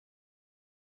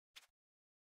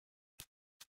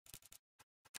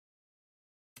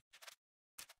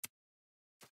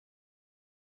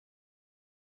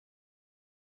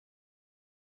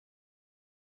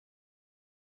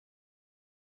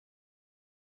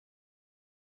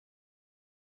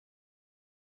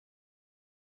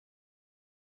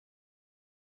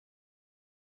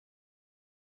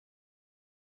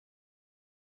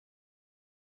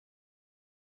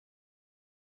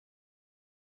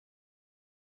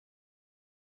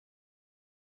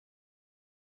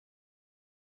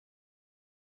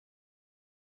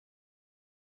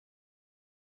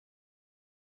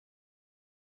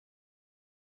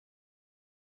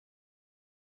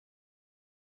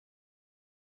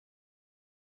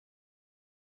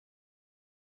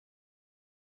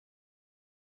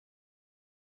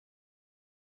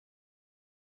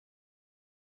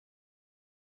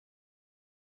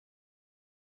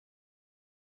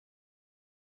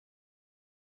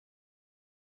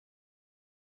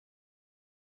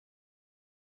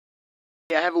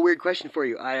Hey, I have a weird question for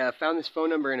you. I found this phone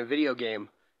number in a video game,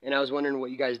 and I was wondering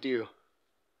what you guys do.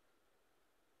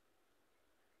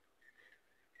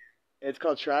 It's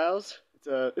called Trials.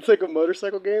 It's like a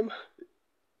motorcycle game.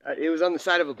 It was on the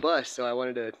side of a bus, so I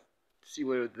wanted to see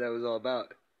what that was all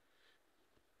about.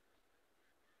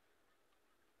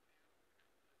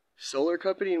 Solar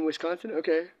company in Wisconsin.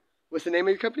 Okay. What's the name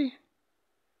of your company?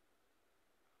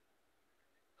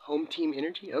 Home Team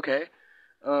Energy. Okay.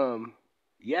 Um.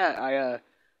 Yeah.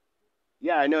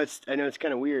 Yeah. I know it's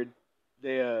kind of weird.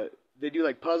 They uh. They do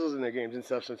like puzzles in their games and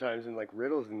stuff sometimes, and like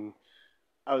riddles and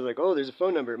I was like, oh, there's a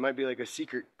phone number. It might be like a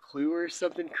secret clue or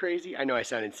something crazy. I know I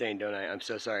sound insane, don't I? I'm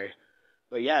so sorry.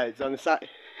 But yeah, it's on the side.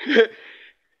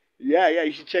 Yeah, yeah,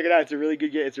 you should check it out. It's a really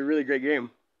good game. It's a really great game.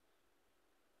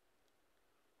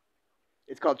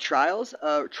 It's called Trials.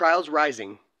 Trials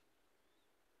Rising,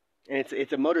 and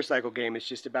it's a motorcycle game. It's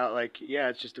just about like yeah,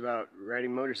 it's just about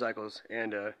riding motorcycles.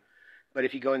 And but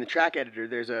if you go in the track editor,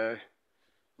 there's a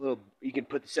little you can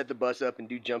set the bus up and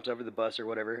do jumps over the bus or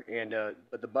whatever. And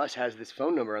but the bus has this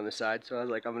phone number on the side, so I was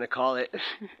like, I'm gonna call it.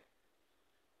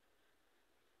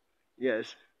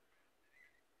 Yes.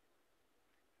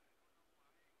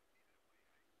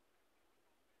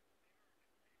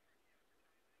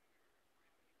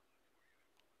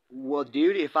 Well,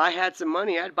 dude, if I had some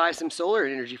money, I'd buy some solar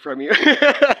energy from you.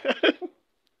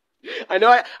 I know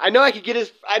I could get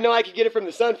it from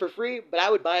the sun for free, but I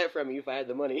would buy it from you if I had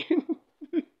the money.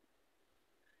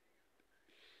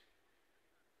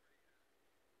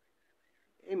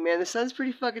 Hey man, the sun's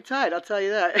pretty fucking tight, I'll tell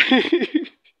you that.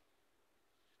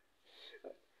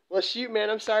 Well, shoot, man,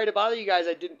 I'm sorry to bother you guys.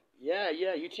 I didn't. Yeah,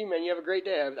 yeah, you too, man. You have a great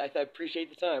day. I appreciate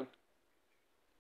the time.